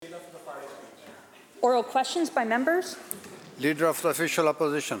Oral questions by members. Leader of the Official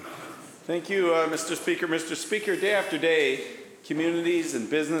Opposition. Thank you, Mr. Speaker. Mr. Speaker, day after day, communities and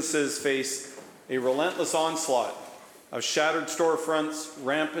businesses face a relentless onslaught of shattered storefronts,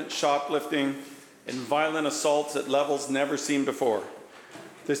 rampant shoplifting, and violent assaults at levels never seen before.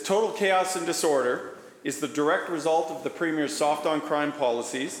 This total chaos and disorder is the direct result of the Premier's soft-on-crime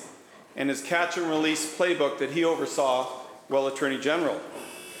policies and his catch-and-release playbook that he oversaw while Attorney General.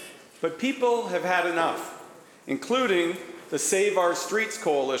 But people have had enough, including the Save Our Streets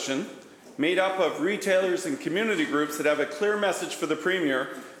Coalition, made up of retailers and community groups that have a clear message for the Premier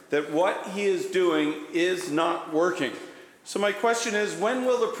that what he is doing is not working. So my question is, when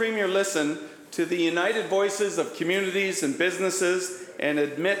will the Premier listen to the united voices of communities and businesses and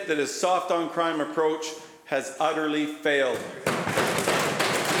admit that his soft-on-crime approach has utterly failed?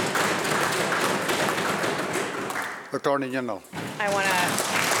 Attorney General.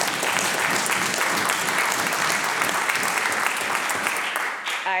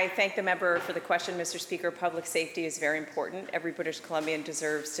 I thank the member for the question, Mr. Speaker. Public safety is very important. Every British Columbian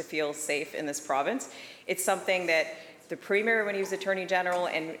deserves to feel safe in this province. It's something that the Premier, when he was Attorney General,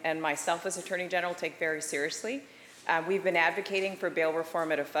 and myself as Attorney General take very seriously. We've been advocating for bail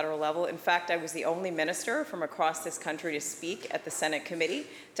reform at a federal level. In fact, I was the only minister from across this country to speak at the Senate committee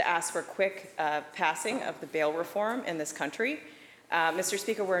to ask for quick passing of the bail reform in this country. Mr.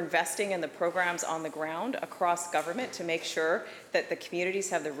 Speaker, we're investing in the programs on the ground across government to make sure that the communities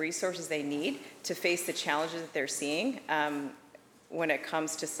have the resources they need to face the challenges that they're seeing when it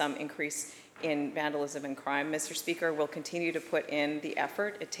comes to some increase in vandalism and crime. Mr. Speaker, we'll continue to put in the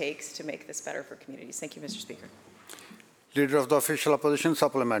effort it takes to make this better for communities. Thank you, Mr. Speaker. Leader of the Official Opposition,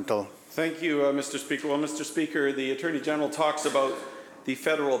 supplemental. Thank you, Mr. Speaker. Well, Mr. Speaker, the Attorney General talks about the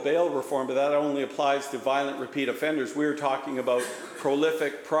federal bail reform, but that only applies to violent repeat offenders. We're talking about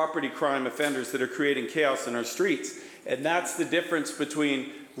prolific property crime offenders that are creating chaos in our streets. And that's the difference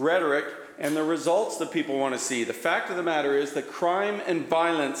between rhetoric and the results that people want to see. The fact of the matter is that crime and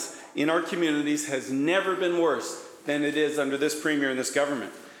violence in our communities has never been worse than it is under this Premier and this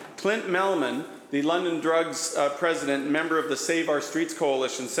government. Clint Melman, the London Drugs president and member of the Save Our Streets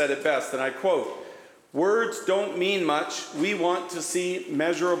Coalition, said it best, and I quote, "Words don't mean much. We want to see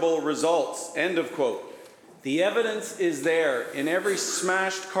measurable results." End of quote. The evidence is there in every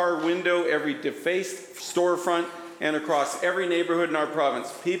smashed car window, every defaced storefront, and across every neighborhood in our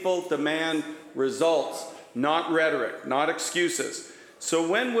province. People demand results, not rhetoric, not excuses. So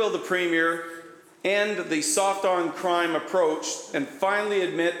when will the Premier end the soft-on-crime approach and finally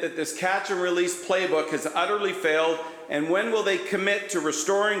admit that this catch-and-release playbook has utterly failed? And when will they commit to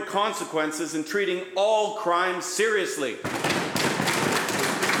restoring consequences and treating all crime seriously?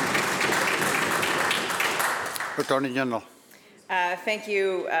 Attorney General. Thank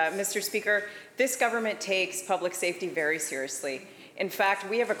you, Mr. Speaker. This government takes public safety very seriously. In fact,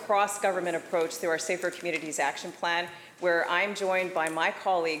 we have a cross-government approach through our Safer Communities Action Plan, where I'm joined by my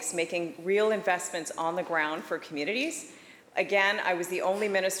colleagues making real investments on the ground for communities. Again, I was the only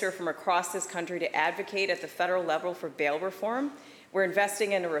minister from across this country to advocate at the federal level for bail reform. We're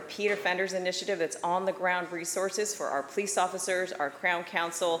investing in a repeat offenders initiative that's on the ground resources for our police officers, our Crown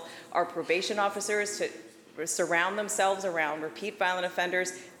Counsel, our probation officers to surround themselves around repeat violent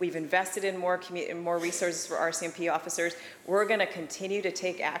offenders. We've invested in more resources for RCMP officers. We're going to continue to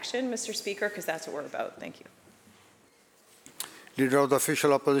take action, Mr. Speaker, because that's what we're about. Thank you. Leader of the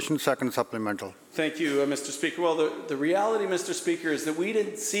Official Opposition, second supplemental. Thank you, Mr. Speaker. Well, the reality, Mr. Speaker, is that we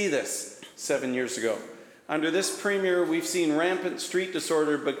didn't see this 7 years ago. Under this Premier, we've seen rampant street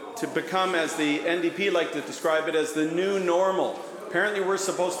disorder to become, as the NDP like to describe it, as the new normal. Apparently, we're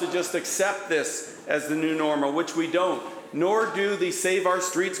supposed to just accept this as the new normal, which we don't, nor do the Save Our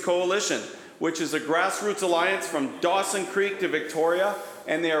Streets Coalition, which is a grassroots alliance from Dawson Creek to Victoria,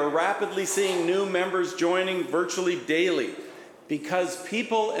 and they are rapidly seeing new members joining virtually daily, because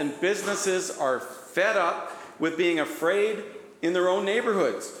people and businesses are fed up with being afraid in their own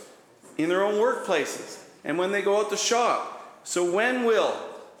neighborhoods, in their own workplaces, and when they go out to shop. So when will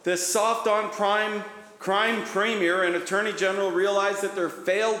this soft-on-crime Premier and Attorney General realize that their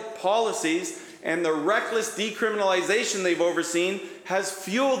failed policies and the reckless decriminalization they've overseen has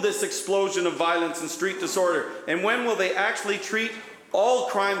fueled this explosion of violence and street disorder? And when will they actually treat all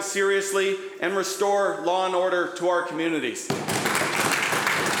crime seriously and restore law and order to our communities?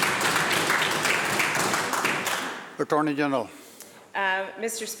 Attorney General.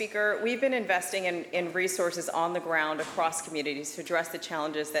 Mr. Speaker, we've been investing in resources on the ground across communities to address the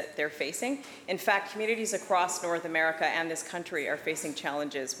challenges that they're facing. In fact, communities across North America and this country are facing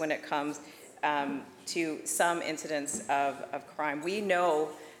challenges when it comes to some incidents of crime. We know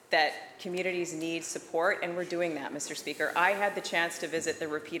that communities need support, and we're doing that, Mr. Speaker. I had the chance to visit the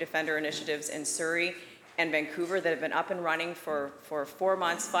repeat offender initiatives in Surrey and Vancouver that have been up and running for 4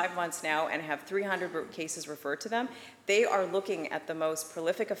 months, 5 months now, and have 300 cases referred to them. They are looking at the most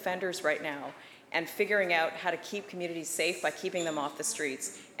prolific offenders right now and figuring out how to keep communities safe by keeping them off the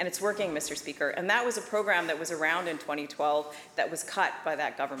streets. And it's working, Mr. Speaker. And that was a program that was around in 2012 that was cut by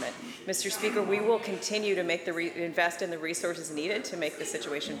that government. Mr. Speaker, we will continue to make invest in the resources needed to make the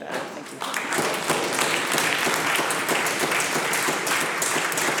situation better. Thank you.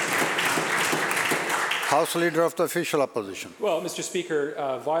 House Leader of the Official Opposition. Well, Mr. Speaker,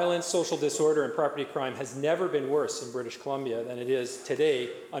 violence, social disorder, and property crime has never been worse in British Columbia than it is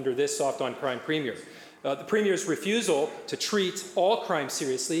today under this soft-on-crime Premier. The Premier's refusal to treat all crime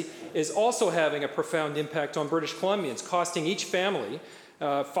seriously is also having a profound impact on British Columbians, costing each family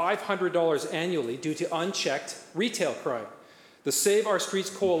 $500 annually due to unchecked retail crime. The Save Our Streets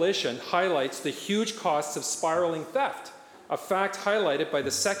Coalition highlights the huge costs of spiraling theft, a fact highlighted by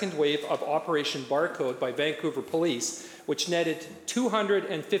the second wave of Operation Barcode by Vancouver Police, which netted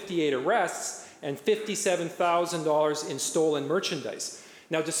 258 arrests and $57,000 in stolen merchandise.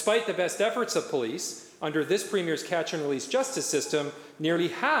 Now, despite the best efforts of police, under this Premier's catch-and-release justice system, nearly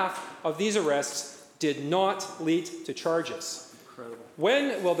half of these arrests did not lead to charges. Incredible.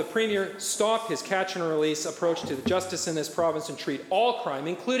 When will the Premier stop his catch-and-release approach to the justice in this province and treat all crime,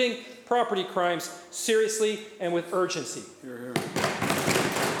 including property crimes, seriously and with urgency? Hear, hear.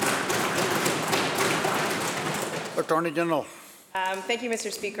 Attorney General. Thank you,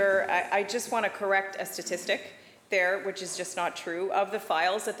 Mr. Speaker. I just want to correct a statistic there, which is just not true. Of the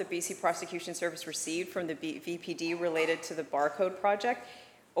files that the BC Prosecution Service received from the VPD related to the Barcode project,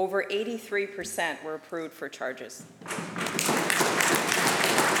 over 83% were approved for charges.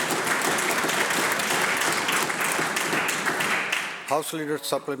 House Leader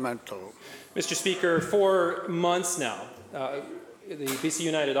Supplemental. Mr. Speaker, for months now, the BC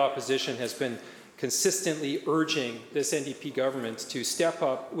United Opposition has been consistently urging this NDP government to step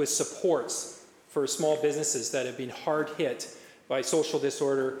up with supports for small businesses that have been hard hit by social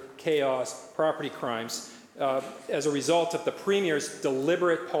disorder, chaos, property crimes, as a result of the Premier's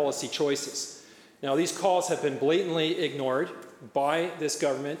deliberate policy choices. Now, these calls have been blatantly ignored by this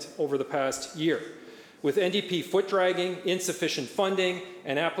government over the past year. With NDP foot-dragging, insufficient funding,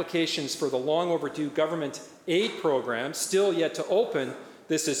 and applications for the long overdue government aid program still yet to open,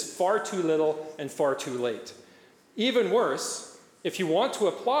 this is far too little and far too late. Even worse, if you want to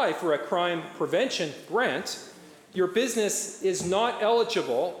apply for a crime prevention grant, your business is not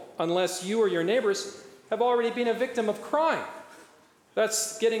eligible unless you or your neighbors have already been a victim of crime.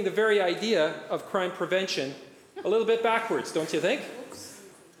 That's getting the very idea of crime prevention a little bit backwards, don't you think?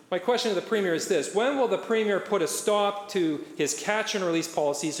 My question to the Premier is this: when will the Premier put a stop to his catch-and-release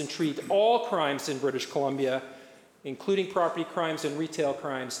policies and treat all crimes in British Columbia, including property crimes and retail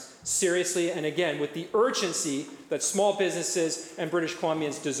crimes, seriously and again with the urgency that small businesses and British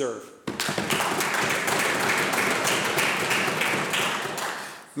Columbians deserve?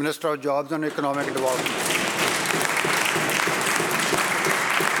 Minister of Jobs and Economic Development.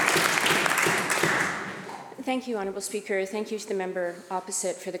 Thank you, Honourable Speaker. Thank you to the member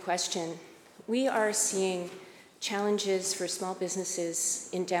opposite for the question. We are seeing challenges for small businesses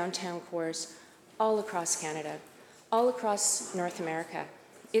in downtown cores all across Canada, all across North America.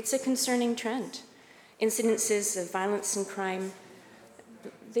 It's a concerning trend. Incidences of violence and crime,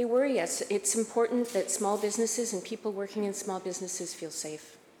 they worry us. It's important that small businesses and people working in small businesses feel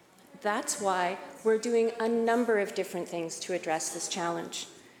safe. That's why we're doing a number of different things to address this challenge.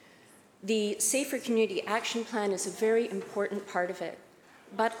 The Safer Community Action Plan is a very important part of it.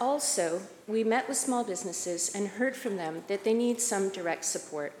 But also, we met with small businesses and heard from them that they need some direct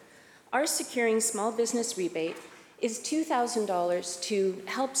support. Our Securing Small Business Rebate is $2,000 to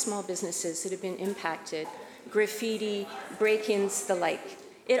help small businesses that have been impacted, graffiti, break-ins, the like.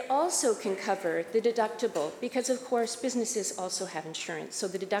 It also can cover the deductible because, of course, businesses also have insurance, so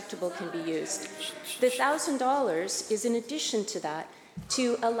the deductible can be used. The $1,000 is in addition to that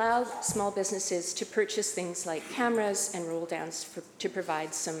to allow small businesses to purchase things like cameras and roll downs to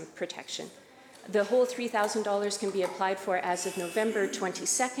provide some protection. The whole $3,000 can be applied for as of November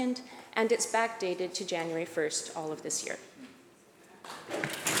 22nd, and it's backdated to January 1st, all of this year.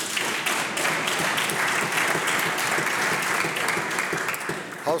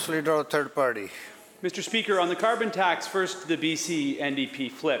 House Leader of Third Party. Mr. Speaker, on the carbon tax, first the BC NDP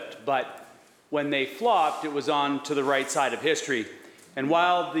flipped, but when they flopped, it was on to the right side of history. And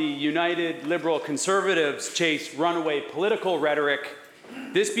while the United Liberal Conservatives chase runaway political rhetoric,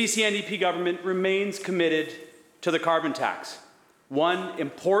 this BC NDP government remains committed to the carbon tax. one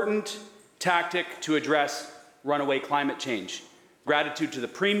important tactic to address runaway climate change. Gratitude to the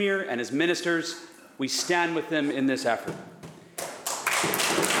Premier and his ministers. We stand with them in this effort.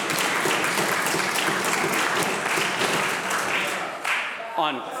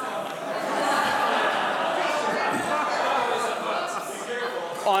 On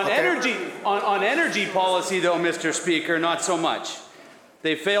energy policy, though, Mr. Speaker, not so much.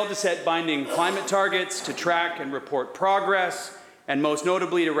 They failed to set binding climate targets, to track and report progress, and most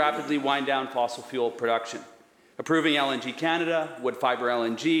notably to rapidly wind down fossil fuel production. Approving LNG Canada, Woodfibre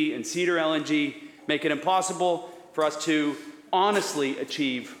LNG, and Cedar LNG make it impossible for us to honestly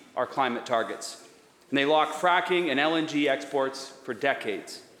achieve our climate targets. And they lock fracking and LNG exports for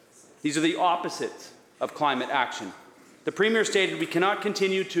decades. These are the opposites of climate action. The Premier stated we cannot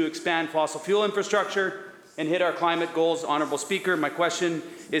continue to expand fossil fuel infrastructure and hit our climate goals. Honourable Speaker, my question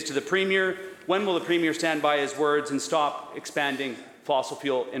is to the Premier. When will the Premier stand by his words and stop expanding fossil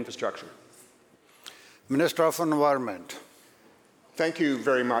fuel infrastructure? Minister of Environment. Thank you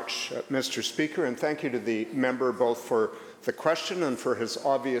very much, Mr. Speaker, and thank you to the member both for the question and for his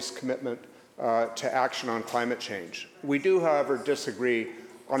obvious commitment to action on climate change. We do, however, disagree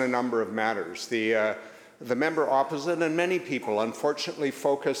on a number of matters. The member opposite and many people unfortunately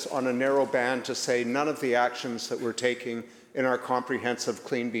focus on a narrow band to say none of the actions that we're taking in our comprehensive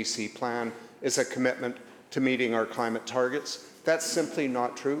Clean BC plan is a commitment to meeting our climate targets. That's simply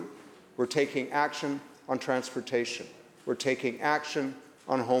not true. We're taking action on transportation. We're taking action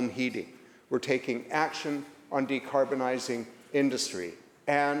on home heating. We're taking action on decarbonizing industry.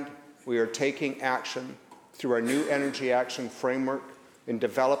 And we are taking action through our new Energy Action Framework in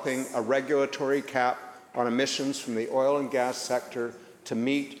developing a regulatory cap on emissions from the oil and gas sector to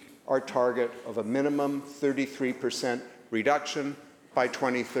meet our target of a minimum 33% reduction by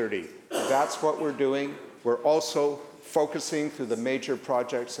 2030. That's what we're doing. We're also focusing through the major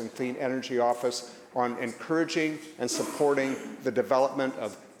projects in Clean Energy Office on encouraging and supporting the development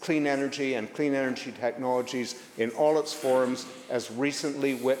of clean energy and clean energy technologies in all its forms, as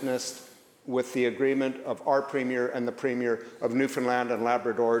recently witnessed with the agreement of our Premier and the Premier of Newfoundland and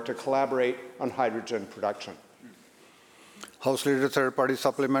Labrador to collaborate on hydrogen production. House Leader, third party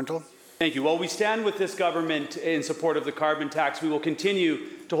supplemental. Thank you. While we stand with this government in support of the carbon tax, we will continue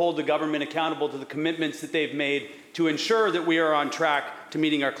to hold the government accountable to the commitments that they've made to ensure that we are on track to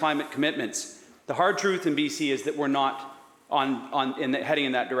meeting our climate commitments. The hard truth in BC is that we're not heading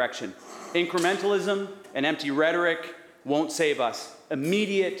in that direction. Incrementalism and empty rhetoric won't save us.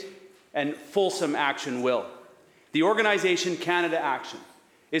 Immediate and fulsome action will. The organization Canada Action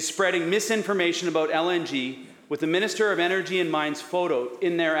is spreading misinformation about LNG with the Minister of Energy and Mines photo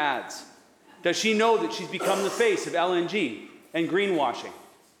in their ads. Does she know that she's become the face of LNG and greenwashing?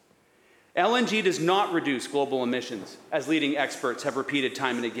 LNG does not reduce global emissions, as leading experts have repeated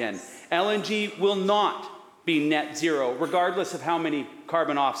time and again. LNG will not be net zero, regardless of how many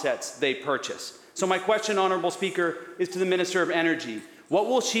carbon offsets they purchase. So my question, Honourable Speaker, is to the Minister of Energy. What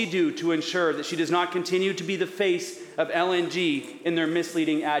will she do to ensure that she does not continue to be the face of LNG in their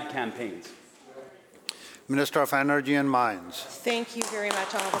misleading ad campaigns? Minister of Energy and Mines. Thank you very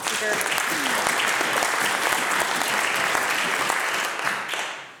much, Honourable Speaker.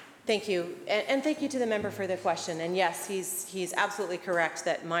 Thank you, and thank you to the member for the question. And yes, he's absolutely correct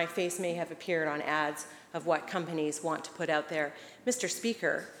that my face may have appeared on ads of what companies want to put out there. Mr.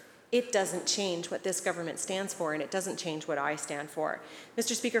 Speaker, it doesn't change what this government stands for, and it doesn't change what I stand for.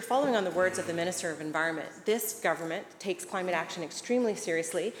 Mr. Speaker, following on the words of the Minister of Environment, this government takes climate action extremely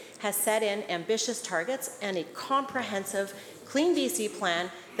seriously, has set in ambitious targets and a comprehensive Clean BC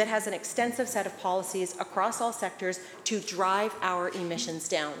plan that has an extensive set of policies across all sectors to drive our emissions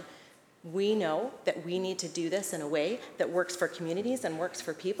down. We know that we need to do this in a way that works for communities and works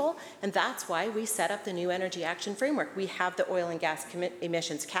for people, and that's why we set up the new Energy Action Framework. We have the oil and gas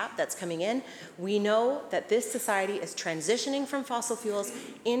emissions cap that's coming in. We know that this society is transitioning from fossil fuels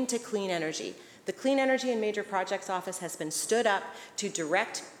into clean energy. The Clean Energy and Major Projects Office has been stood up to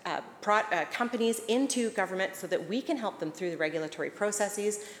direct companies into government so that we can help them through the regulatory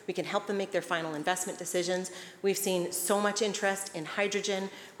processes. We can help them make their final investment decisions. We've seen so much interest in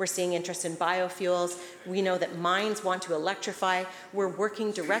hydrogen. We're seeing interest in biofuels. We know that mines want to electrify. We're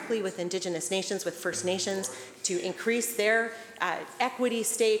working directly with Indigenous nations, with First Nations, to increase their equity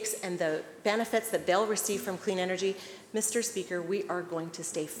stakes and the benefits that they'll receive from clean energy. Mr. Speaker, we are going to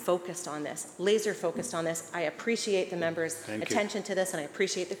stay focused on this, laser focused on this. I appreciate the members' attention to this, and I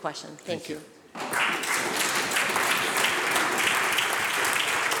appreciate the question. Thank you.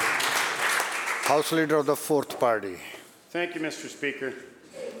 House Leader of the Fourth Party. Thank you, Mr. Speaker.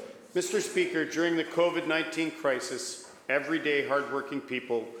 Mr. Speaker, during the COVID-19 crisis, everyday, hardworking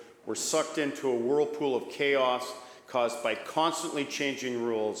people were sucked into a whirlpool of chaos caused by constantly changing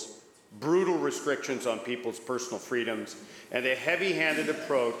rules, brutal restrictions on people's personal freedoms, and a heavy-handed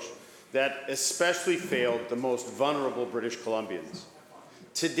approach that especially failed the most vulnerable British Columbians.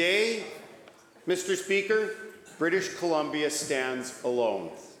 Today, Mr. Speaker, British Columbia stands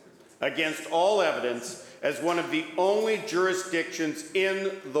alone, against all evidence, as one of the only jurisdictions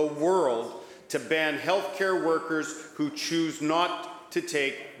in the world to ban healthcare workers who choose not to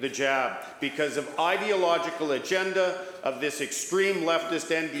take the jab because of ideological agenda of this extreme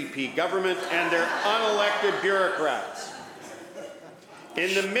leftist NDP government and their unelected bureaucrats.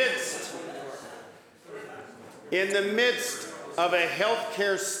 In the midst of a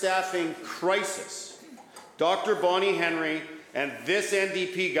healthcare staffing crisis, Dr. Bonnie Henry and this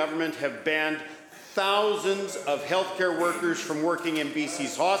NDP government have banned thousands of healthcare workers from working in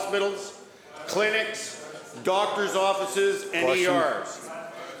BC's hospitals, clinics, doctors' offices, and ERs.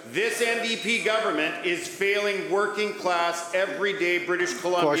 This NDP government is failing working-class, everyday British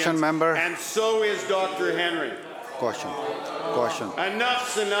Columbians, Question, member. and so is Dr. Henry. Question.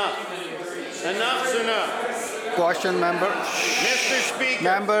 Enough's enough. Enough's enough. Question, member. Mr. Speaker.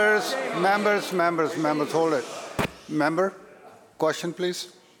 Members, hold it. Member, question,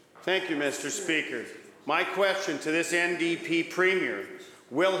 please. Thank you, Mr. Speaker. My question to this NDP Premier,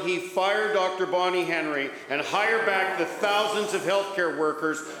 will he fire Dr. Bonnie Henry and hire back the thousands of healthcare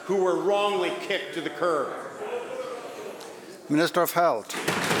workers who were wrongly kicked to the curb? Minister of Health.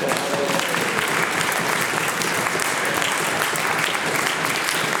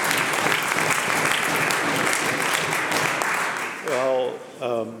 Well,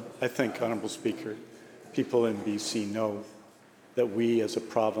 I think, Honourable Speaker, people in BC know that we as a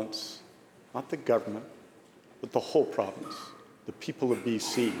province, not the government, but the whole province, the people of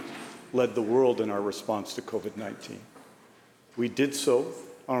BC, led the world in our response to COVID-19. We did so,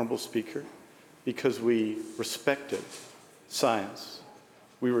 Honourable Speaker, because we respected science,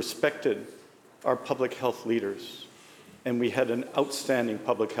 we respected our public health leaders, and we had an outstanding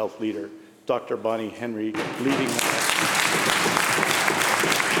public health leader, Dr. Bonnie Henry, leading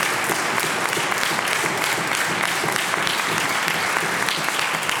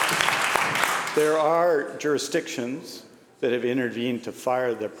There are jurisdictions that have intervened to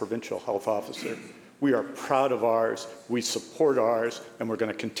fire their provincial health officer. We are proud of ours, we support ours, and we're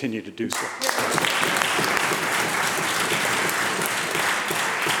going to continue to do so.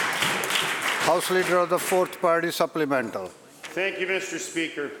 House Leader of the Fourth Party Supplemental. Thank you, Mr.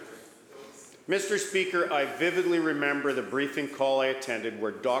 Speaker. Mr. Speaker, I vividly remember the briefing call I attended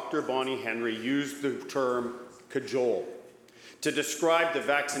where Dr. Bonnie Henry used the term cajole to describe the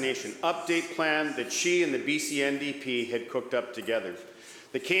vaccination update plan that she and the BC NDP had cooked up together.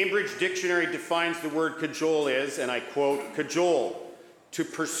 The Cambridge Dictionary defines the word cajole as, and I quote, cajole, to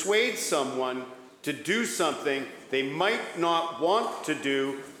persuade someone to do something they might not want to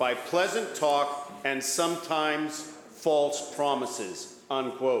do by pleasant talk and sometimes false promises,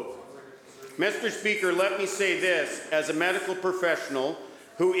 unquote. Mr. Speaker, let me say this, as a medical professional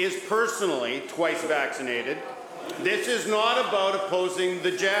who is personally twice vaccinated, this is not about opposing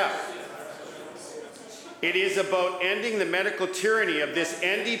the jab. It is about ending the medical tyranny of this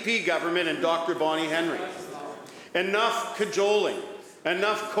NDP government and Dr. Bonnie Henry. Enough cajoling,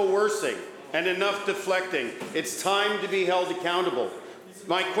 enough coercing, and enough deflecting. It's time to be held accountable.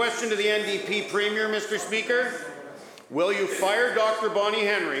 My question to the NDP Premier, Mr. Speaker, will you fire Dr. Bonnie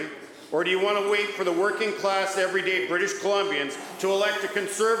Henry, or do you want to wait for the working class, everyday British Columbians to elect a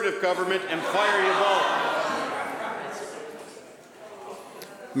Conservative government and fire you both?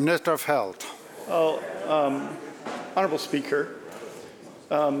 Minister of Health. Well, Honourable Speaker,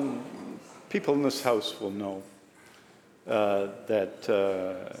 people in this House will know that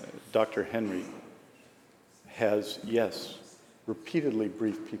Dr. Henry has, yes, repeatedly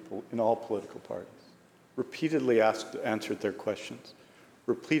briefed people in all political parties, repeatedly answered their questions,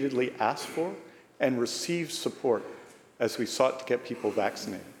 repeatedly asked for and received support as we sought to get people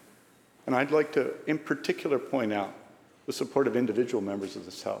vaccinated. And I'd like to, in particular, point out the support of individual members of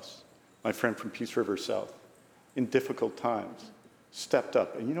this House. My friend from Peace River South, in difficult times, stepped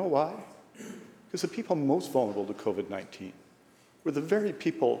up. And you know why? Because the people most vulnerable to COVID-19 were the very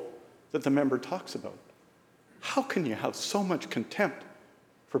people that the member talks about. How can you have so much contempt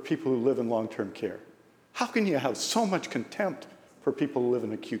for people who live in long-term care? How can you have so much contempt for people who live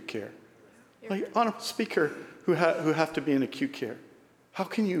in acute care? Like, Honourable Speaker, who have to be in acute care. How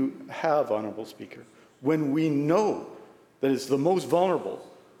can you have, Honourable Speaker, when we know that it's the most vulnerable,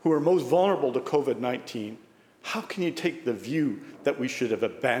 who are most vulnerable to COVID-19, how can you take the view that we should have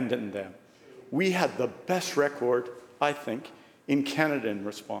abandoned them? We had the best record I think, in Canada in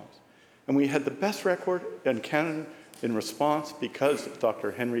response. And we had the best record in Canada in response because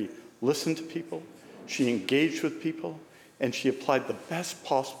Dr. Henry listened to people, she engaged with people, and she applied the best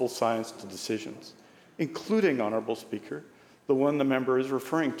possible science to decisions, including, Honourable Speaker, the one the member is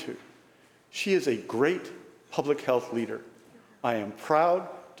referring to. She is a great public health leader. I am proud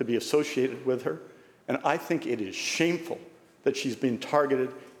to be associated with her, and I think it is shameful that she's been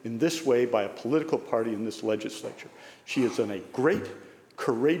targeted in this way by a political party in this legislature. She has done a great,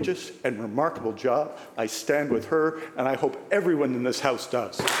 courageous, and remarkable job. I stand with her, and I hope everyone in this House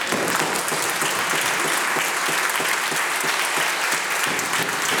does.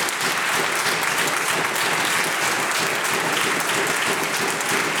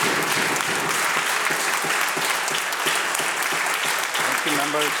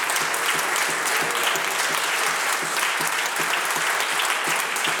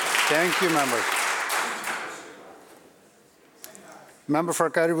 Thank you, members. Member for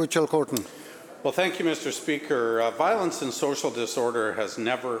Caribou-Chilcotin. Well, thank you, Mr. Speaker. Violence and social disorder has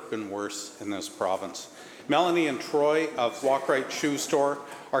never been worse in this province. Melanie and Troy of Walkrite Shoe Store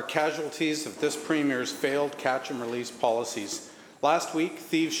are casualties of this Premier's failed catch-and-release policies. Last week,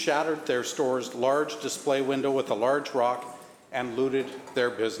 thieves shattered their store's large display window with a large rock and looted their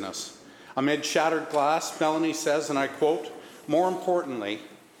business. Amid shattered glass, Melanie says, and I quote, "More importantly,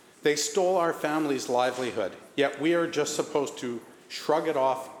 they stole our family's livelihood, yet we are just supposed to shrug it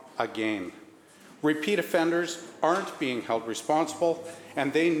off again. Repeat offenders aren't being held responsible,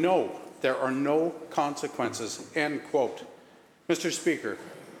 and they know there are no consequences," end quote. Mr. Speaker,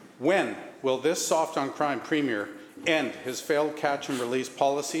 when will this soft-on-crime Premier end his failed catch-and-release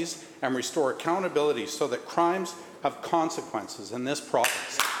policies and restore accountability so that crimes have consequences in this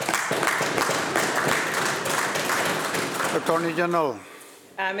province? Attorney General.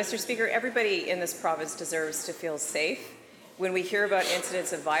 Mr. Speaker, everybody in this province deserves to feel safe. When we hear about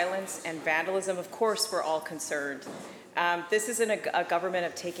incidents of violence and vandalism, of course, we're all concerned. This isn't a government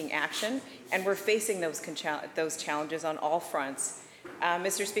of taking action, and we're facing those challenges on all fronts.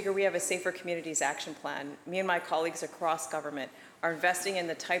 Mr. Speaker, we have a Safer Communities Action Plan. Me and my colleagues across government are investing in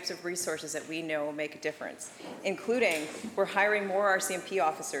the types of resources that we know make a difference, including we're hiring more RCMP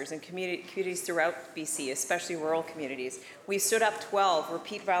officers in communities throughout BC, especially rural communities. We've stood up 12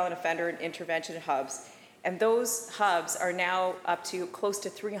 repeat violent offender and intervention hubs, and those hubs are now up to close to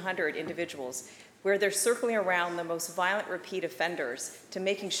 300 individuals, where they're circling around the most violent repeat offenders to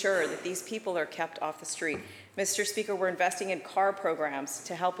making sure that these people are kept off the street. Mr. Speaker, we're investing in CAR programs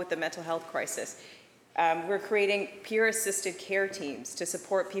to help with the mental health crisis. We're creating peer-assisted care teams to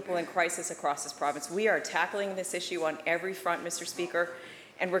support people in crisis across this province. We are tackling this issue on every front, Mr. Speaker,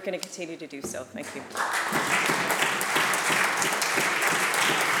 and we're going to continue to do so. Thank you.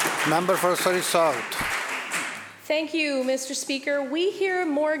 Member for Surrey South. Thank you, Mr. Speaker. We hear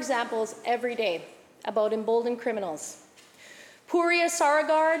more examples every day about emboldened criminals. Puriya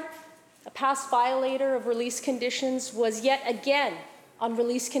Saragard, a past violator of release conditions, was yet again on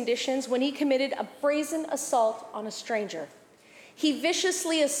release conditions when he committed a brazen assault on a stranger. He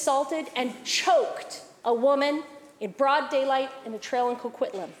viciously assaulted and choked a woman in broad daylight in a trail in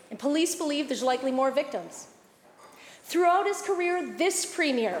Coquitlam, and police believe there's likely more victims. Throughout his career, this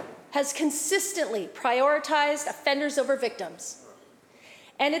Premier has consistently prioritized offenders over victims.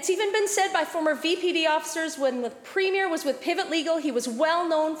 And it's even been said by former VPD officers when the Premier was with Pivot Legal, he was well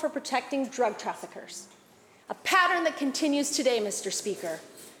known for protecting drug traffickers. A pattern that continues today, Mr. Speaker.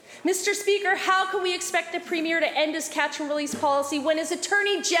 Mr. Speaker, how can we expect the Premier to end his catch and release policy when his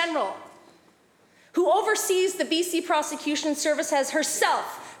Attorney General, who oversees the BC Prosecution Service, has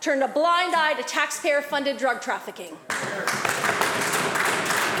herself turned a blind eye to taxpayer-funded drug trafficking?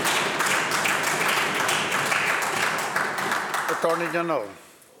 Attorney General.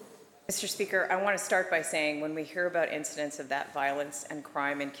 Mr. Speaker, I want to start by saying when we hear about incidents of that violence and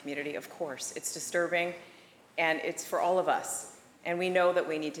crime in community, of course, it's disturbing and it's for all of us. And we know that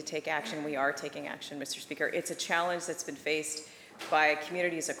we need to take action. We are taking action, Mr. Speaker. It's a challenge that's been faced by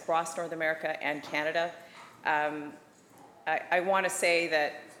communities across North America and Canada. I want to say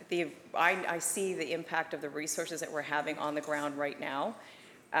that I see the impact of the resources that we're having on the ground right now.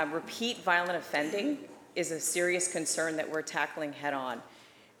 Repeat violent offending is a serious concern that we're tackling head on.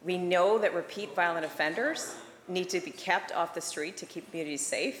 We know that repeat violent offenders need to be kept off the street to keep communities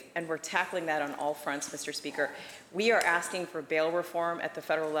safe, and we're tackling that on all fronts, Mr. Speaker. We are asking for bail reform at the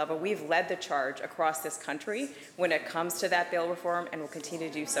federal level. We've led the charge across this country when it comes to that bail reform, and will continue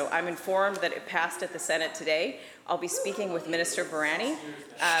to do so. I'm informed that it passed at the Senate today. I'll be speaking with Minister Barani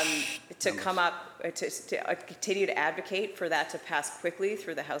to come up, to continue to advocate for that to pass quickly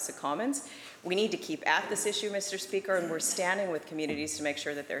through the House of Commons. We need to keep at this issue, Mr. Speaker, and we're standing with communities to make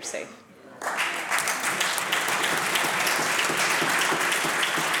sure that they're safe.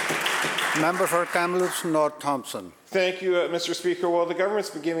 Member for Kamloops North Thompson. Thank you, Mr. Speaker. Well, the government's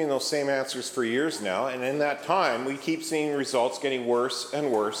been giving those same answers for years now, and in that time, we keep seeing results getting worse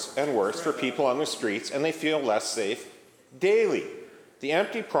and worse and worse for people on the streets, and they feel less safe daily. The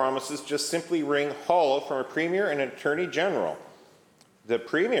empty promises just simply ring hollow from a Premier and an Attorney General. The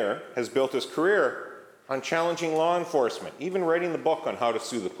Premier has built his career on challenging law enforcement, even writing the book on how to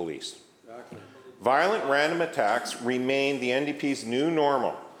sue the police. Exactly. Violent random attacks remain the NDP's new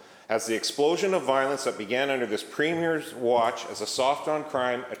normal, as the explosion of violence that began under this Premier's watch as a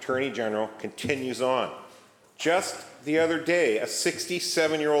soft-on-crime Attorney General continues on. Just the other day, a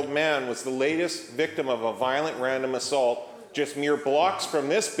 67-year-old man was the latest victim of a violent random assault just mere blocks from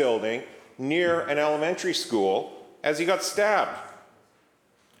this building near an elementary school as he got stabbed.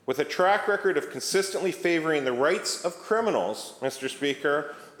 With a track record of consistently favoring the rights of criminals, Mr.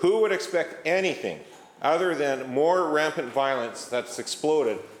 Speaker, who would expect anything other than more rampant violence that's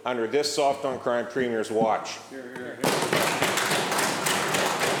exploded under this soft-on-crime Premier's watch?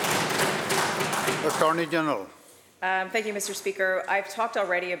 Attorney General. Thank you, Mr. Speaker. I've talked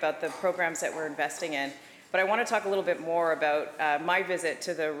already about the programs that we're investing in, but I want to talk a little bit more about my visit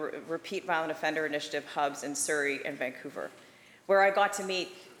to the Repeat Violent Offender Initiative hubs in Surrey and Vancouver, where I got to meet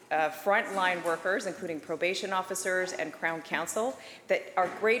frontline workers, including probation officers and Crown Counsel, that are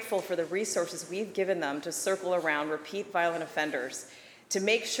grateful for the resources we've given them to circle around repeat violent offenders, to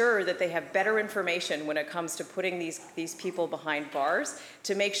make sure that they have better information when it comes to putting these people behind bars,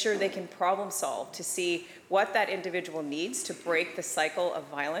 to make sure they can problem solve, to see what that individual needs to break the cycle of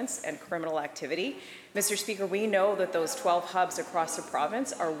violence and criminal activity. Mr. Speaker, we know that those 12 hubs across the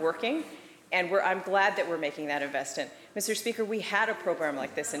province are working, and I'm glad that we're making that investment. Mr. Speaker, we had a program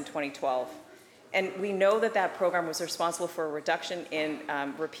like this in 2012, and we know that that program was responsible for a reduction in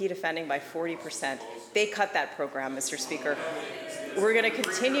repeat offending by 40%. They cut that program, Mr. Speaker. We're going to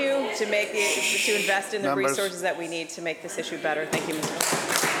continue to invest in the resources that we need to make this issue better. Thank you, Mr. Speaker.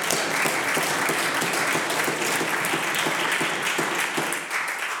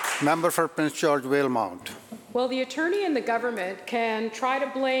 Member for Prince George Valemount. Well, the attorney and the government can try to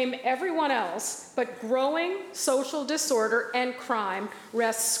blame everyone else, but growing social disorder and crime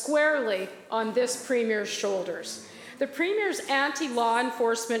rests squarely on this Premier's shoulders. The Premier's anti-law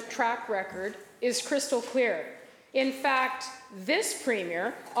enforcement track record is crystal clear. In fact, this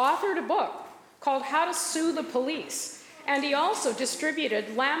Premier authored a book called How to Sue the Police, and he also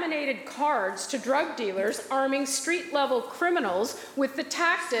distributed laminated cards to drug dealers arming street-level criminals with the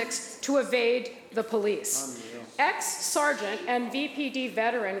tactics to evade the police. Ex-Sergeant and VPD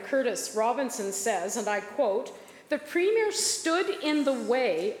veteran Curtis Robinson says, and I quote, "The Premier stood in the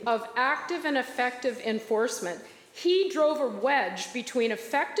way of active and effective enforcement. He drove a wedge between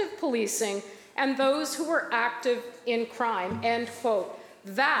effective policing and those who were active in crime," end quote.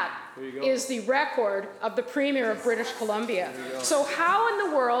 That is the record of the Premier of British Columbia. So how in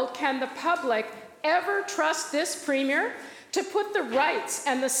the world can the public ever trust this Premier to put the rights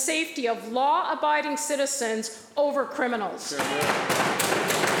and the safety of law-abiding citizens over criminals?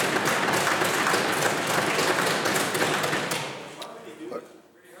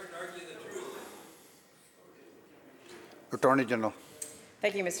 Attorney General.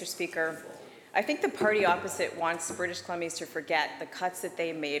 Thank you, Mr. Speaker. I think the party opposite wants British Columbians to forget the cuts that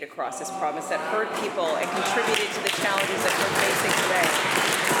they made across this province that hurt people and contributed to the challenges that we're facing today.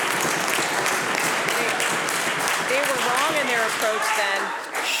 They were wrong in their approach then.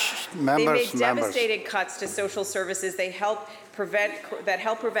 They made devastating cuts to social services. They help prevent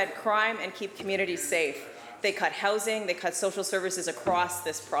crime and keep communities safe. They cut housing, they cut social services across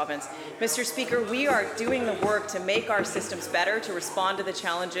this province. Mr. Speaker, we are doing the work to make our systems better, to respond to the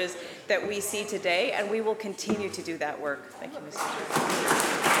challenges that we see today, and we will continue to do that work. Thank you, Mr.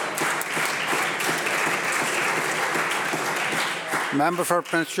 Speaker. Member for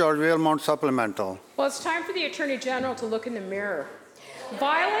Prince George Valemount supplemental. Well, it's time for the Attorney General to look in the mirror.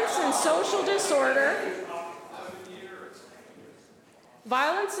 Violence and social disorder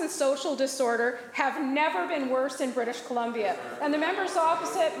violence and social disorder have never been worse in British Columbia. And the members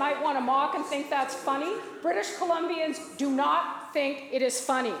opposite might want to mock and think that's funny. British Columbians do not think it is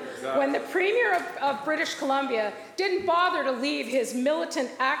funny. When the Premier of British Columbia didn't bother to leave his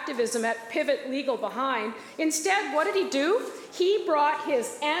militant activism at Pivot Legal behind, instead, what did he do? He brought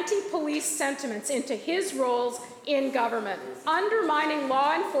his anti-police sentiments into his roles in government, undermining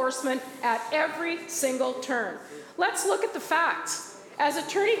law enforcement at every single turn. Let's look at the facts. As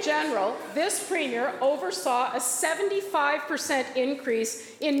Attorney General, this Premier oversaw a 75%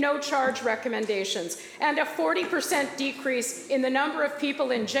 increase in no-charge recommendations and a 40% decrease in the number of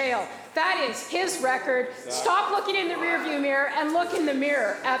people in jail. That is his record. Stop looking in the rearview mirror and look in the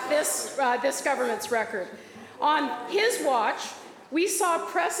mirror at this government's record. On his watch, we saw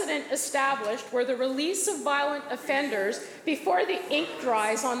precedent established where the release of violent offenders before the ink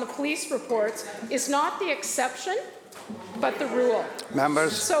dries on the police reports is not the exception, but the rule.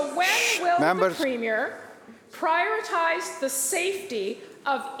 Members. So when will the Premier prioritize the safety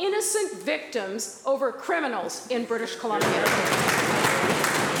of innocent victims over criminals in British Columbia?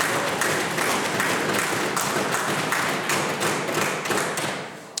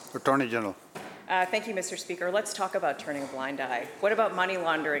 Attorney General. Thank you, Mr. Speaker. Let's talk about turning a blind eye. What about money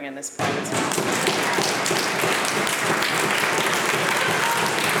laundering in this province?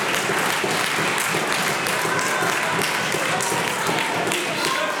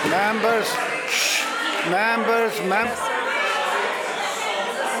 Members,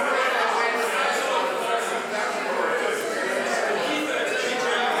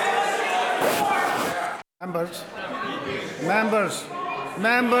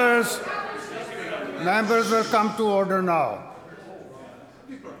 members will come to order now.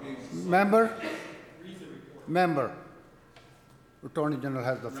 Member, Attorney General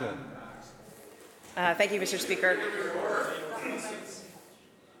has the floor. Thank you, Mr. Speaker.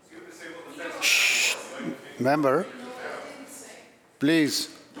 Member, please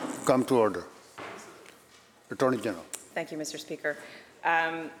come to order. Attorney General. Thank you, Mr. Speaker.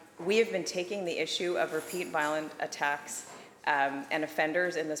 We have been taking the issue of repeat violent attacks and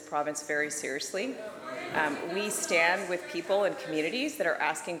offenders in this province very seriously. We stand with people and communities that are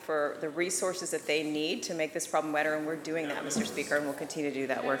asking for the resources that they need to make this problem better, and we're doing that, Mr. Speaker, and we'll continue to do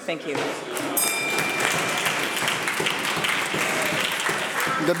that work. Thank you.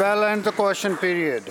 The bell ends the question period.